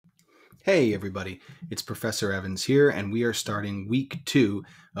Hey everybody, it's Professor Evans here, and we are starting week 2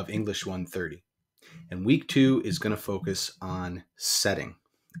 of English 130. And week 2 is going to focus on setting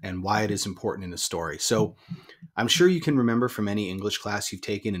and why it is important in a story. So I'm sure you can remember from any English class you've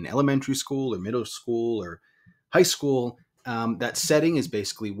taken in elementary school or middle school or high school, that setting is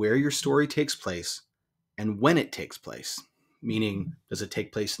basically where your story takes place and when it takes place. Meaning, does it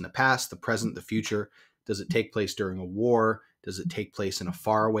take place in the past, the present, the future? Does it take place during a war? Does it take place in a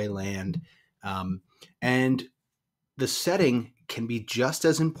faraway land? Um, and the setting can be just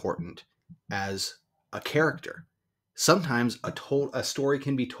as important as a character. Sometimes a story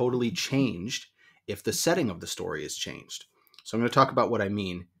can be totally changed if the setting of the story is changed. So I'm going to talk about what I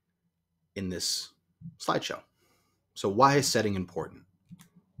mean in this slideshow. So why is setting important?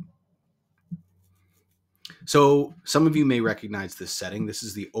 So some of you may recognize this setting. This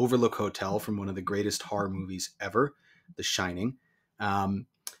is the Overlook Hotel from one of the greatest horror movies ever, The Shining.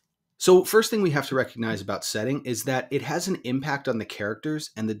 So first thing we have to recognize about setting is that it has an impact on the characters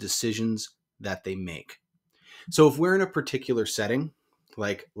and the decisions that they make. So if we're in a particular setting,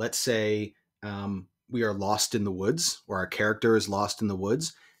 like let's say we are lost in the woods, or our character is lost in the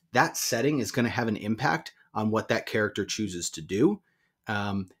woods, that setting is going to have an impact on what that character chooses to do,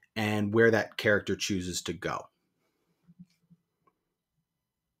 and where that character chooses to go.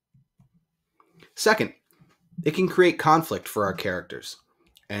 Second, it can create conflict for our characters.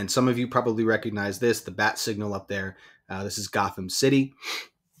 And some of you probably recognize this, the bat signal up there. This is Gotham City.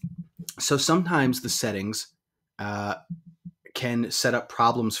 So sometimes the settings can set up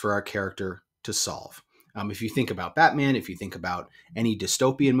problems for our character to solve. If you think about Batman, if you think about any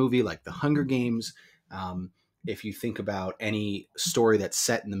dystopian movie like The Hunger Games, if you think about any story that's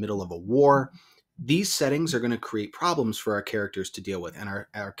set in the middle of a war, these settings are going to create problems for our characters to deal with. And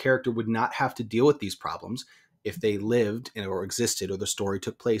our character would not have to deal with these problems if they lived or existed or the story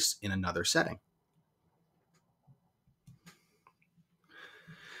took place in another setting.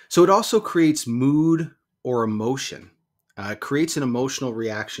 So it also creates mood or emotion. It creates an emotional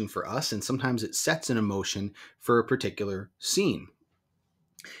reaction for us, and sometimes it sets an emotion for a particular scene.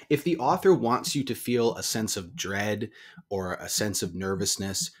 If the author wants you to feel a sense of dread or a sense of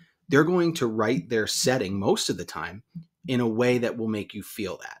nervousness, they're going to write their setting most of the time in a way that will make you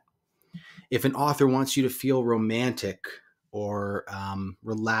feel that. If an author wants you to feel romantic or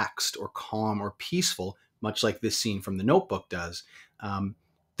relaxed or calm or peaceful, much like this scene from The Notebook does,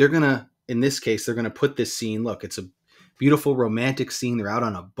 they're going to, in this case, they're going to put this scene, look, it's a beautiful romantic scene. They're out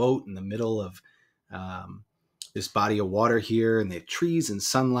on a boat in the middle of this body of water here, and they have trees and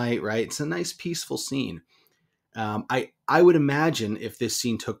sunlight, right? It's a nice, peaceful scene. I would imagine if this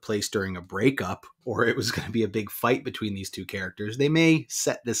scene took place during a breakup or it was going to be a big fight between these two characters, they may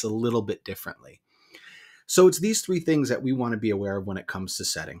set this a little bit differently. So it's these three things that we want to be aware of when it comes to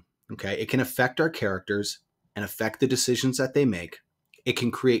setting. Okay, it can affect our characters and affect the decisions that they make. It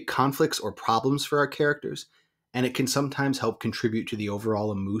can create conflicts or problems for our characters, and it can sometimes help contribute to the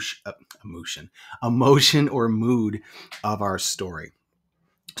overall emotion or mood of our story.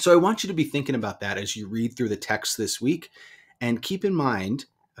 So I want you to be thinking about that as you read through the text this week, and keep in mind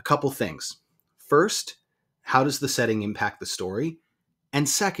a couple things. First, how does the setting impact the story? And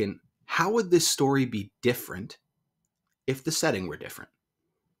second, how would this story be different if the setting were different?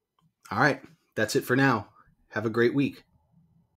 All right, that's it for now. Have a great week.